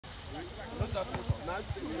Now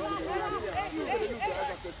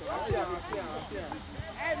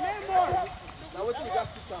what you got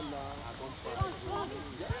to come now?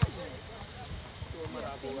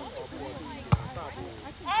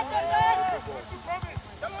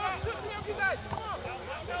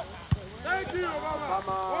 Thank you, Mama.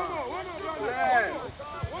 One more. Yeah.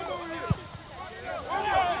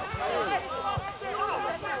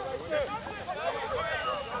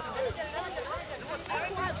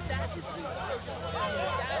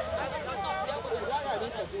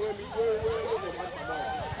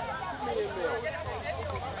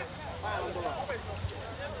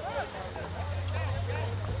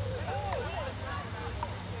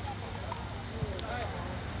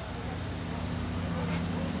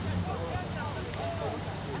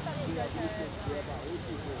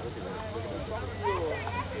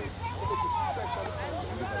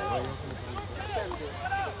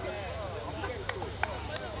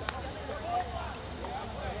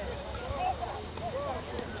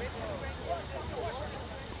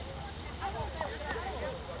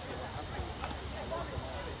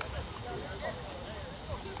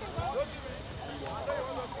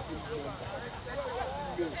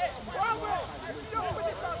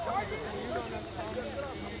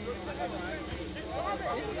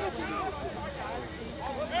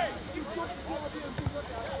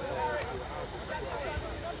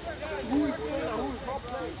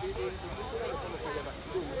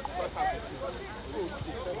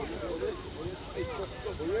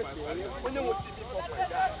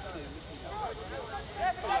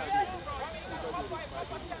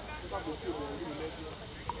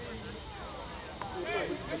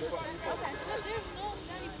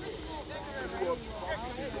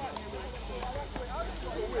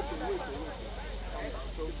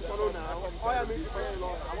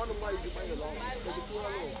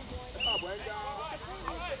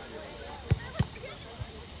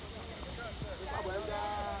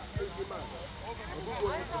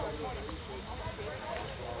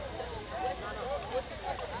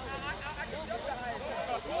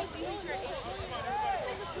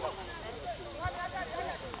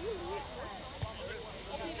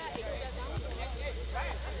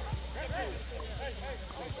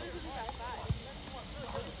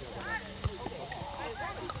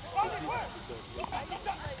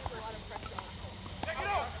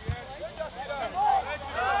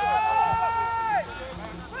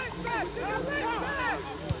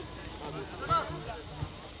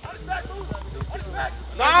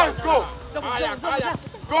 Nice, go!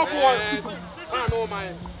 Go, boy! I know,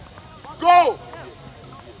 man. Go!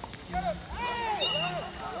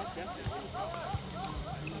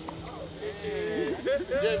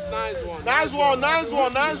 James, nice one.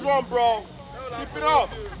 Nice one, bro. Keep it up.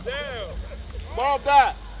 More of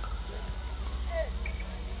that.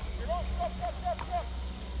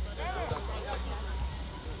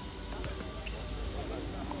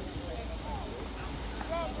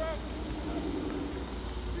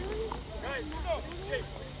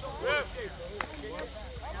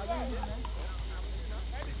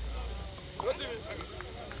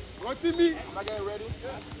 Rotimi. Am I getting ready?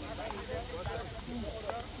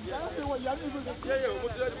 Yeah,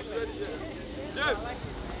 what's ready?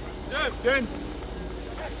 James.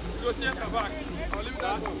 Go stay back. I'll leave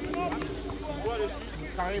that one.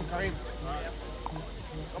 Karim.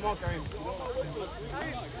 Come on, Karim.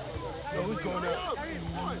 No, who's going there?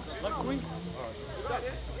 Left wing.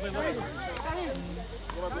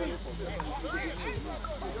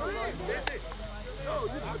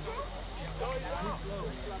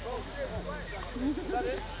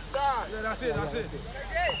 Yeah, that's it.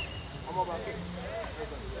 I'm over here.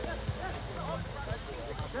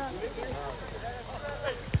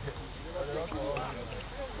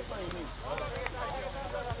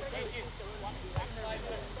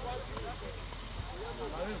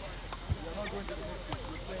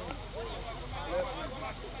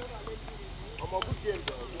 I'm a good game,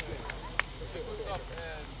 though.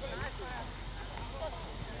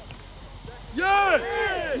 Yeah!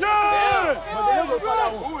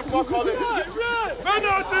 Who is not calling?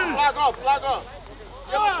 Penalty! Flag up.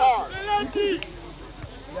 Yellow card.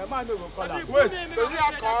 Wait, Does he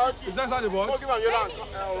have cards? is that how the Don't box? give him yellow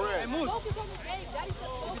and red.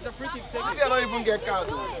 He cannot even get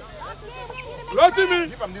cards. Rotimi!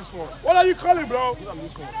 Give him this one. What are you calling, bro? Give him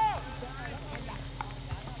this one.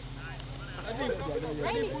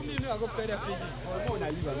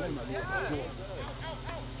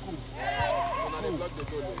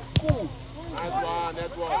 Cool. Nice one,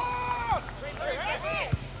 that one.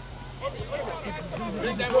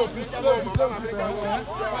 Bring them up. Come on, bring them up.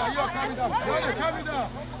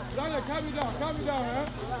 Calm it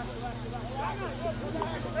down.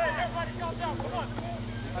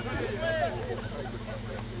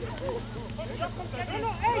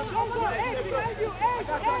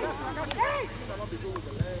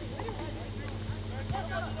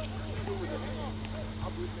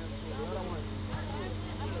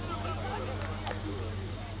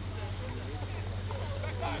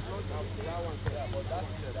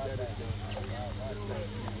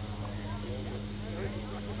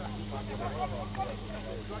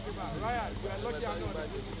 Ryan, we are lucky I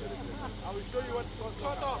will show you what it costs.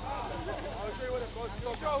 Shut up. I will show you what it costs.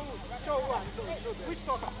 Show who? Show who? Which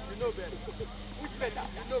soccer? You know better. Which better?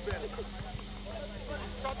 You know better.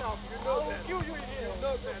 Shut up. You know better. I will kill you in here. You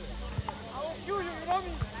know better. I will kill you. You know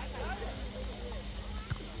me.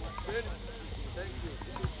 Ben, thank you.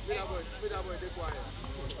 Wait that boy, stay quiet.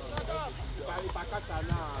 Shut up.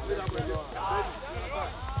 Wait that boy, stay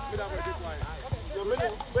quiet. Yo,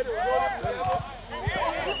 Benny,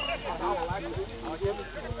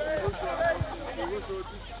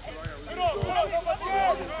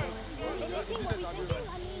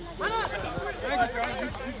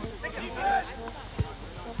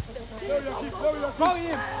 call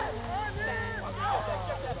him.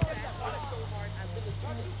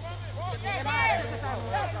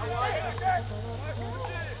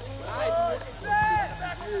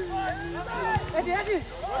 Eddie.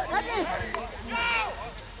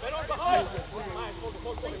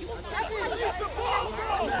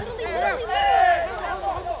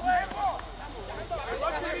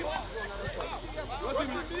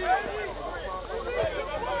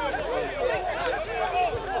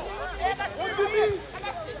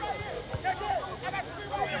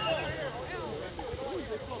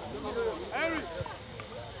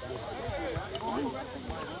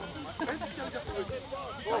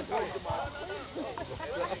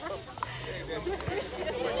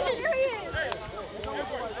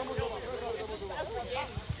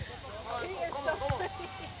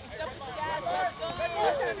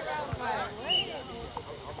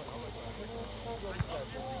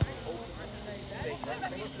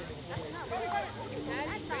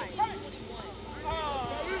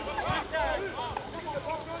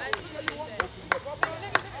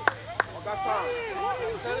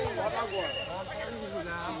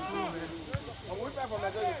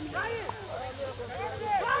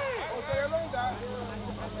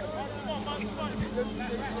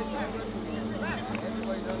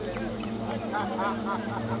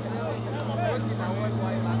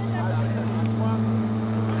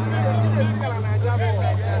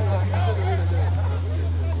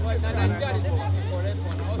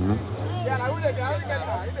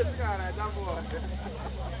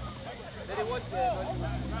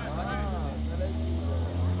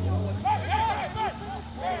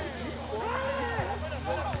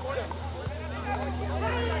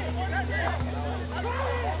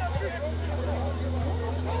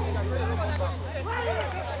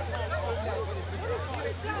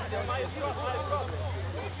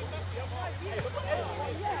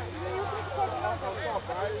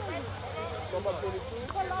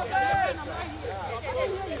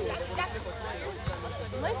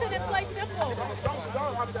 Listen and play simple.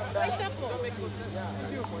 Play simple.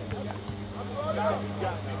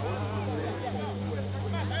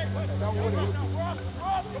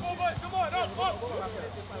 Come on, up.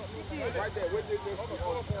 Right there, where did this go?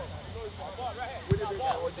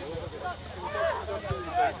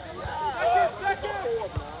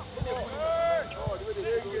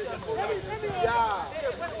 Yeah.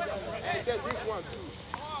 And then this one too.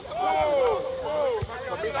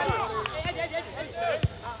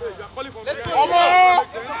 Let's go. Come on!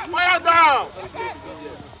 Fire down!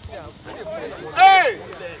 Hey!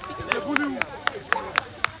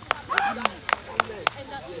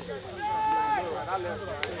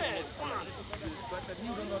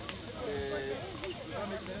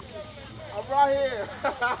 I'm right here. I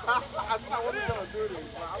wasn't going to do this,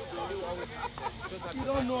 but I'm doing it. You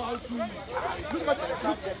don't know how to. Look at the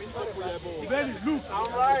Benny, look. I'm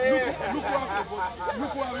right here.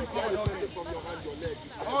 Look who I'm covered.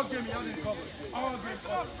 All game he hasn't covered. All game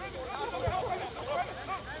covered.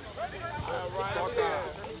 I'm right there.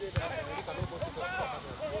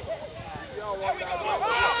 Go!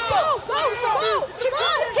 Keep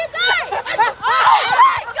going! Keep going! Oh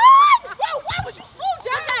my God! Bro, why would you slow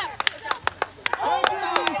down? Oh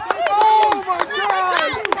my God!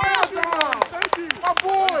 Thank you. My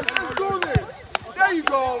boy, let's do this. There you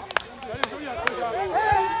go. I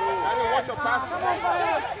didn't watch your pass.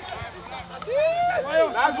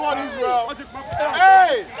 Last one, Israel.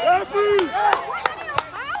 Hey!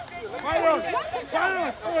 Fires!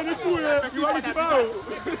 Oh, the pool, you want me to bow?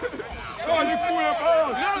 Oh, the pool,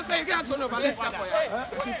 you don't say you can't turn over. Let's go for you.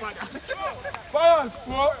 Fires,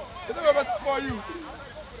 bro. It's not better for you.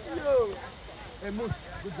 Yo. Hey, Moose,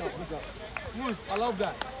 good job, good job. Moose, I love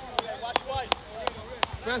that.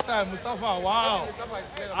 First time, Mustafa, wow.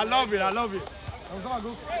 I love it, I love it. Mustafa, go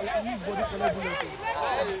use body for that bullet.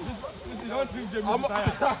 This is don't think James is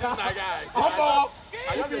tired. That guy. Come on.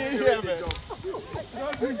 I just didn't hear, man.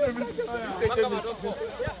 Don't think James is tired. You say James.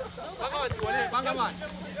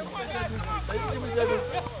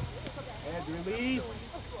 Head release.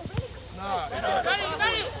 Nah, it's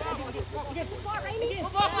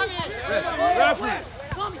referee.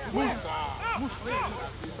 Moose.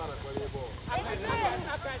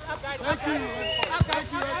 Thank you.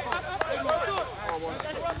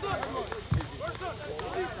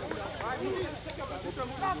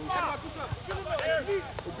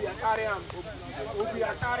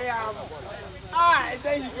 Ah, and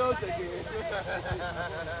there he goes again.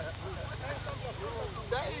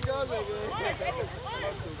 There he goes again.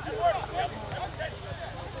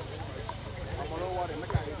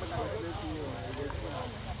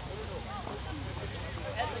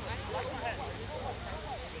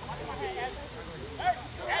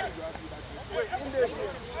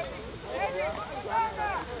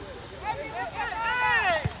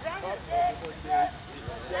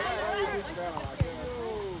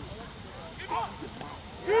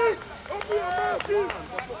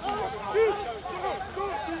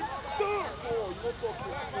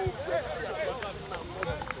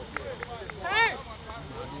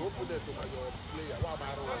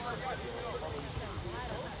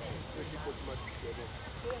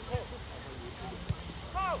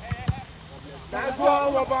 Nice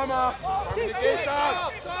one, Obama. Communication.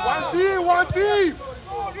 One team.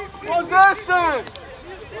 Possession.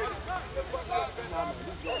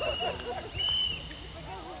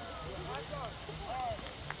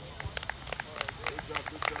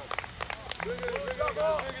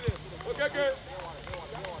 Okay.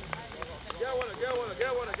 Get one.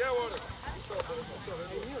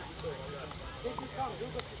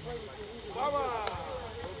 Obama.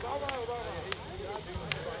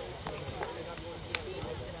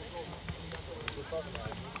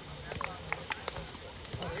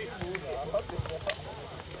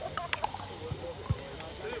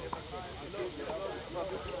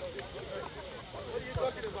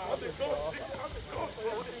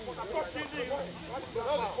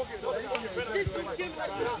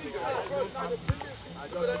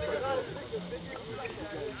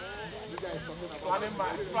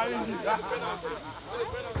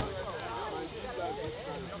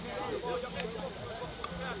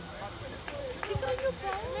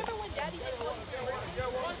 Remember when Daddy did one?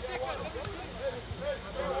 1 second.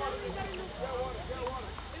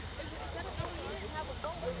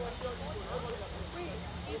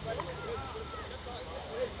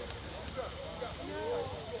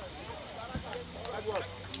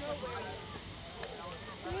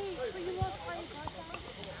 So you lost playing touchdown?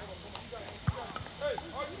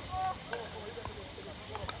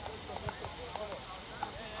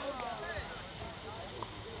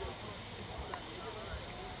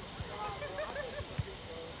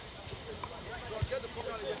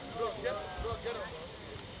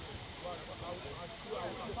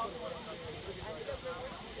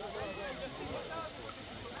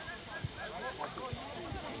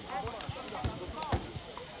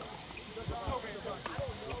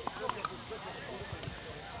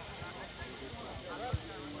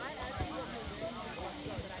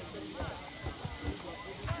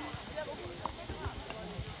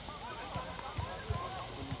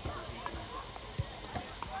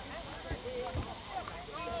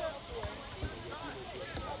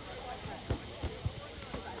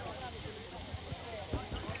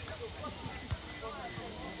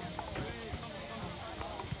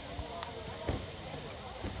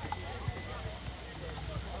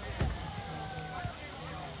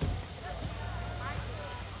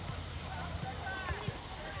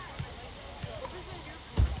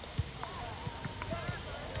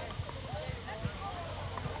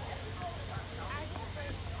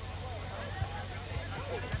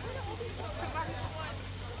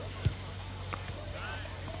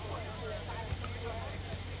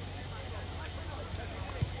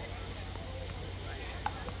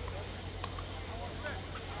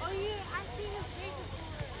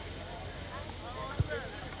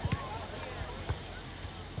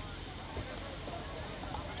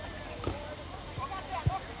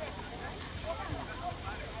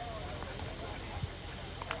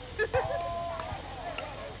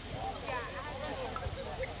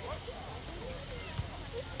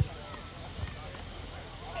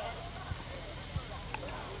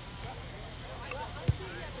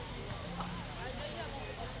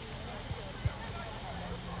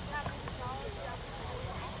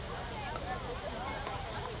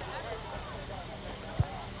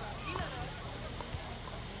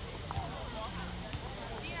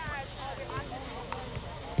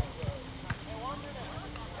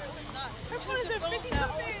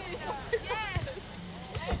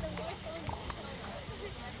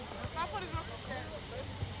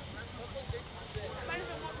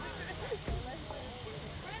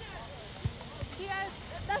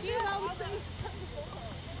 She always say just turn the phone on.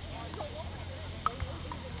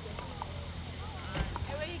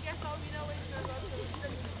 And when he gets home, you know what he's gonna go to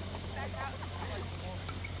that couch.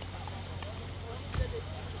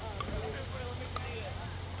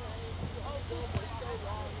 Oh, Bill was so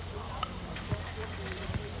long.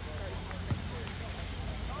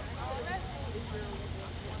 Oh, that's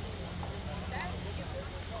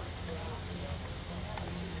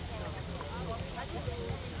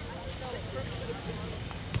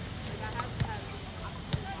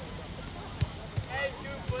Hey,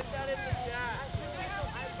 dude, put that in the chat.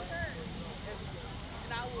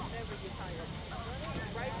 and I will never get tired.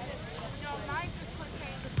 Right? No, mine just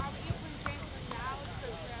contains. I would even change them now to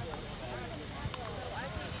forever. So I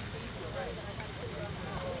think it's right.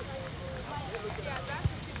 Yeah, that's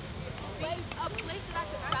the secret. A plate that I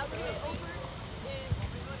could salivate over is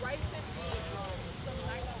rice and beans, some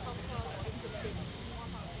nice pumpkin, and some chicken.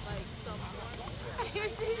 Like some.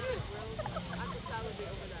 Here she is. I could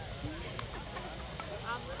salivate over that.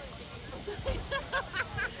 I'm literally thinking.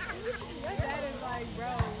 Your dad is like,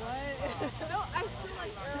 bro, what? No, I still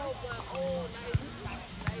like Earl, but oh, nice.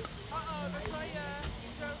 Victoria, you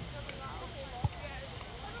girls coming off. Yes.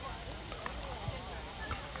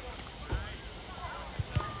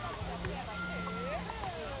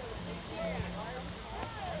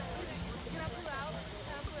 Can I pull out?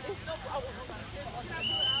 It's no problem. Can I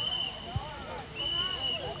pull out?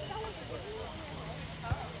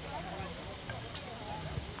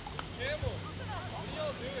 Campbell, what are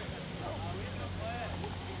y'all doing?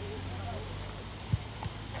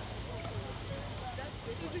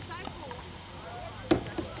 It's recycle.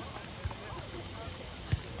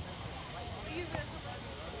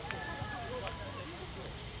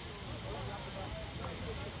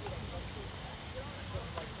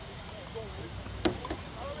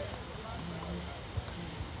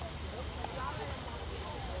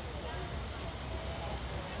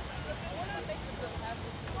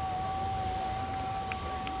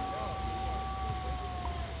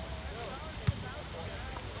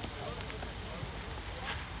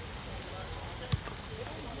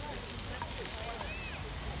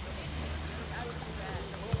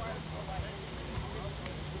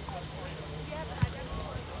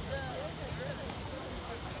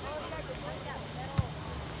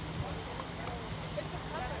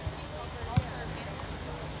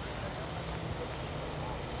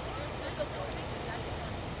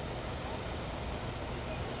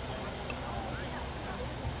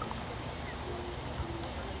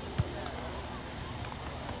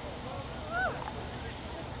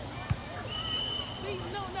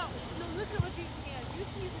 No, look at Rodriguez's hand. You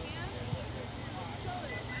see his hand? Show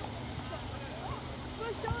it.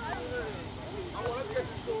 Let's get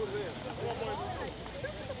these goals in.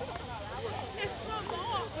 It's so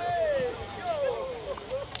long. Hey, yo!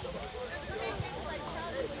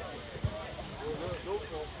 No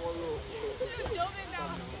for follow.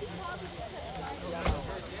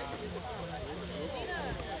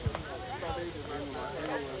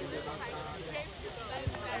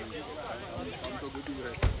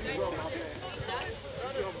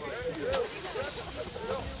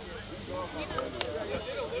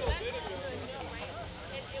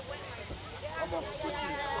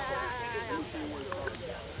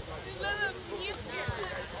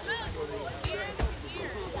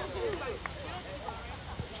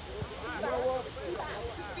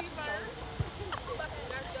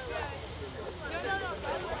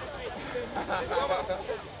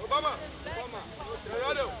 Obama,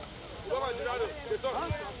 Gerardo, the son.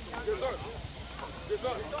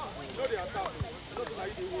 No, they are tough. Not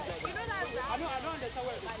like they would. I don't understand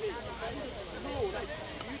where they play. No, like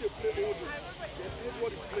you need to play over.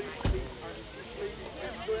 Everyone is playing and is playing.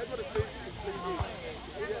 So everyone is playing is playing.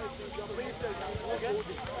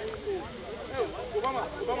 Hey,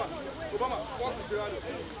 Obama, walk to Gerardo.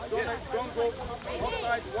 Don't go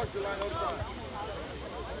outside, watch the line all the time.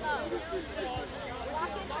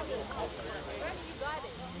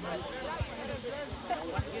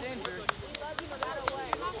 Get injured. I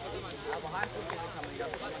have a high school season coming up.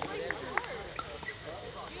 Get injured.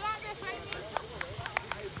 You out there fighting?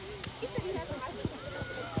 He said he has a high school season.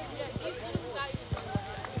 Yeah, he's not even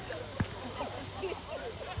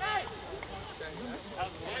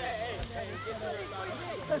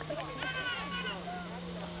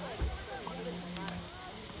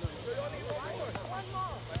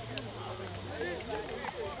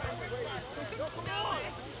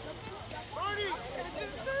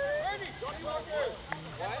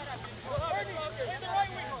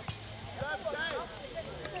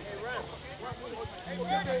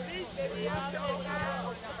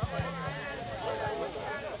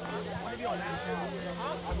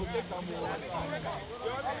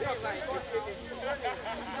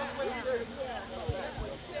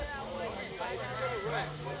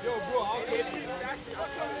Yo, bro, I'll take it.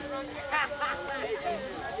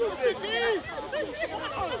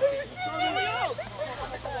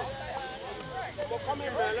 Come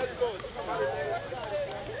in, man. Let's go.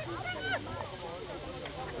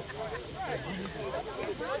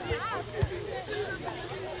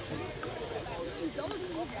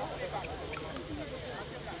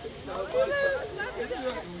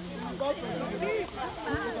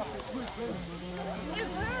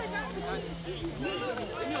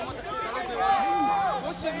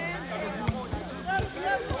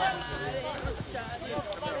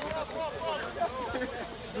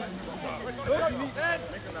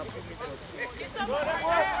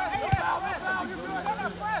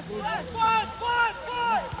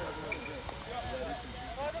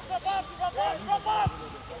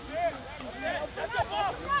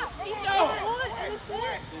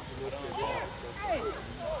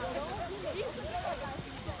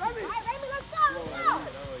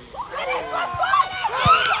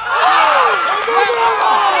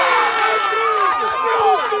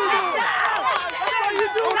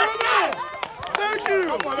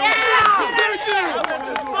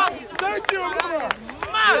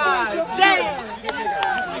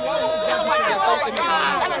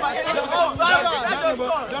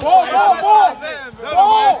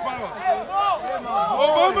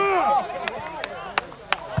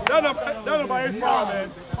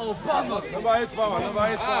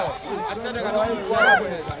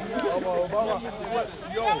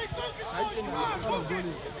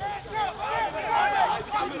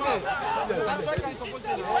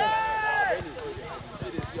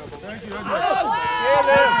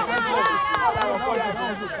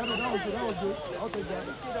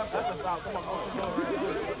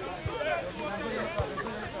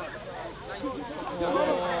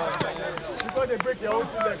 Because they break your own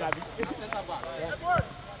leg, Abby.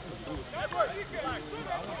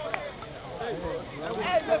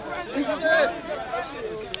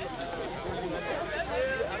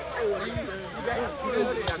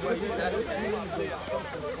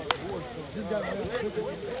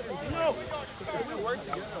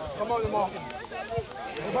 Come on, Lamar.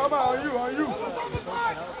 Obama, on you, on you.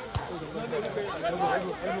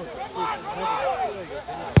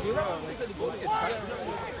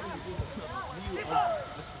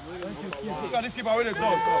 Look at this keeper with the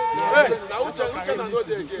dog. Hey! Now, which one go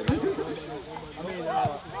there again?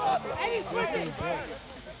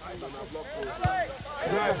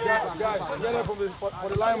 Guys, get up for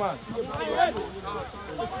the lineman.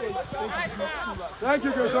 Thank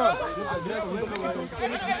you, good son.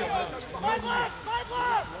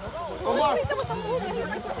 Come on.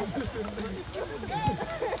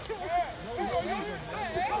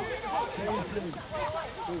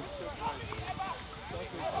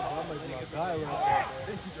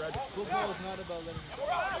 Football is not about letting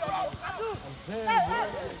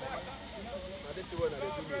this is what they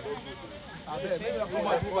do me no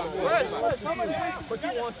good. But you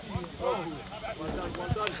want to see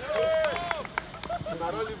One done. And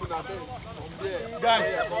I don't live in a bed.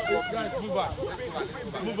 guys, move back.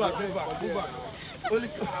 Move back.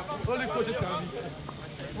 Only coaches can be.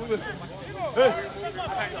 Move it. Hey.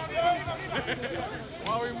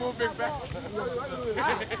 Why are we moving back?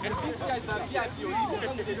 These guys are VIP.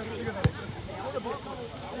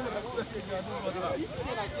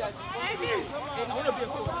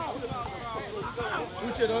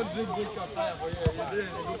 Uche don't drink good papaya for you. You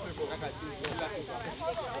go play for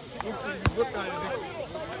Uche, you go carry it.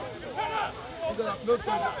 You don't have no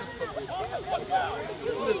time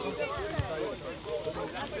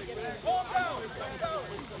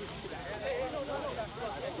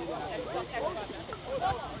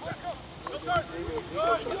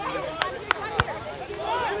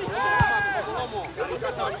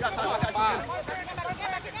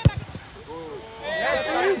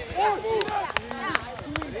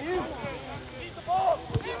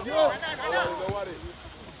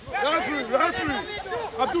Referee.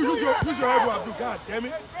 Abdul, use your elbow, Abdul. God damn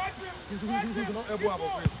it. Not elbow our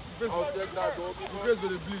face. I'll take that dog. Your face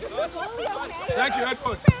going to bleed. Thank you, head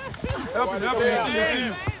coach. Help him.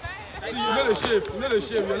 See, you know the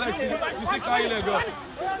shape. Your legs, you still carry your leg up.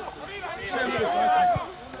 Shame me the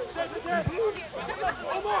front.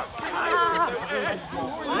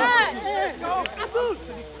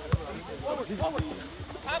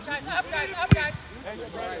 Up guys.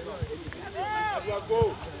 Edward,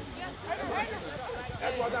 go.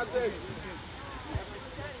 Edward, that's it.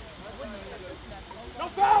 No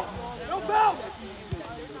foul.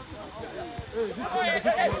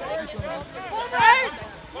 Hey.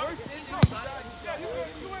 Most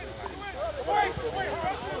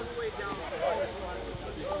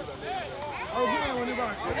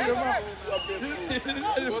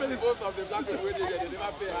of the black people they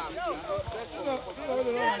never pay half.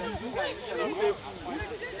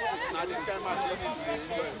 Now this kind of match they need to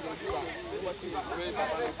enjoy. So give up. When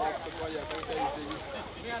Papa don't come to call you, don't tell you say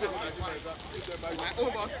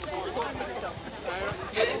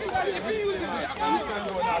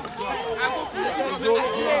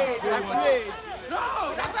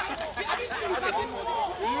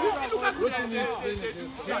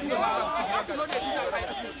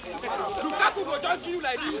Lukaku go just give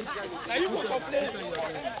like this. Now you go complain.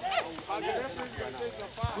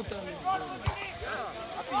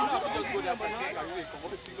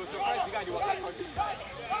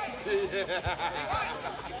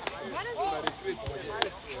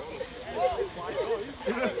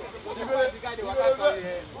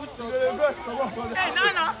 Hey,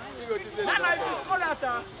 Nana, if you score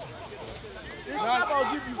that, it's not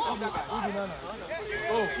about give you.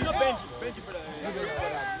 Oh, you know Benji, brother.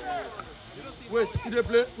 Wait, did they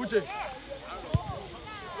play? Uche.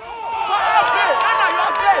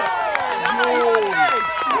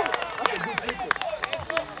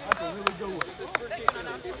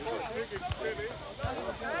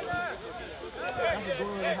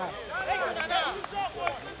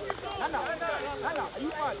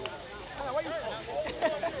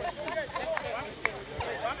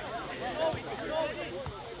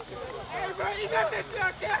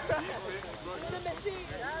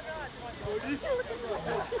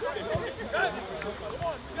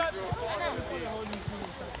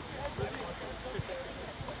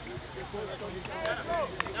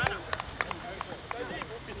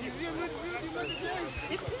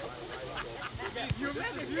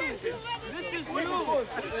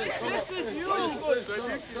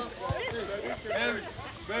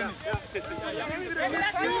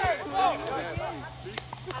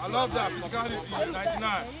 I love that. Physicality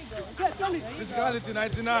 99. Physicality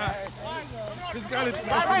 99. Physicality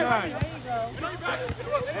 99.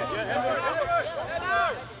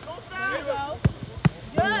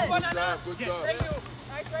 Good job. Thank you.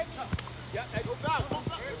 Nice, Reggie.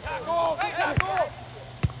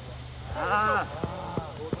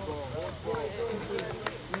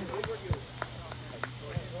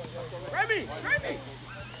 Remy!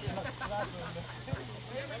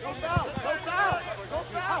 Go foul!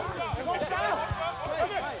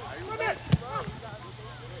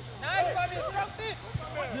 Nice, Bobby. Strong feet.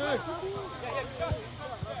 Yeah.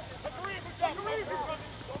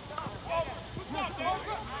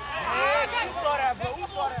 Who saw that, bro?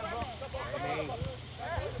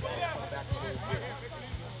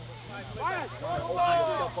 Open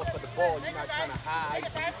yourself up for the ball. You're not trying to hide.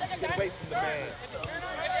 Get away from the man.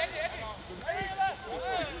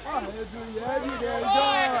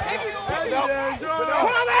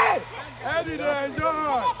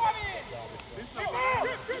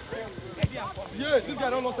 Yeah, this guy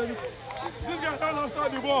don't understand it. This guy don't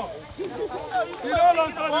understand the ball. He don't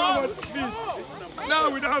understand the ball with his feet. Now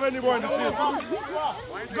we don't have any ball in the team.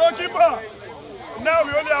 Goalkeeper. Now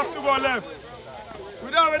we only have 2 balls left.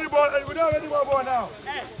 We don't have any ball. We don't have any more ball now.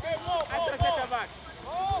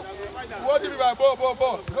 What do you mean by ball?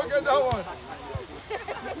 Go get that one.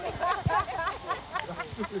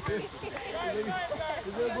 He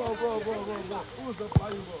said ball. Who's the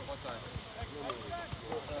flying ball?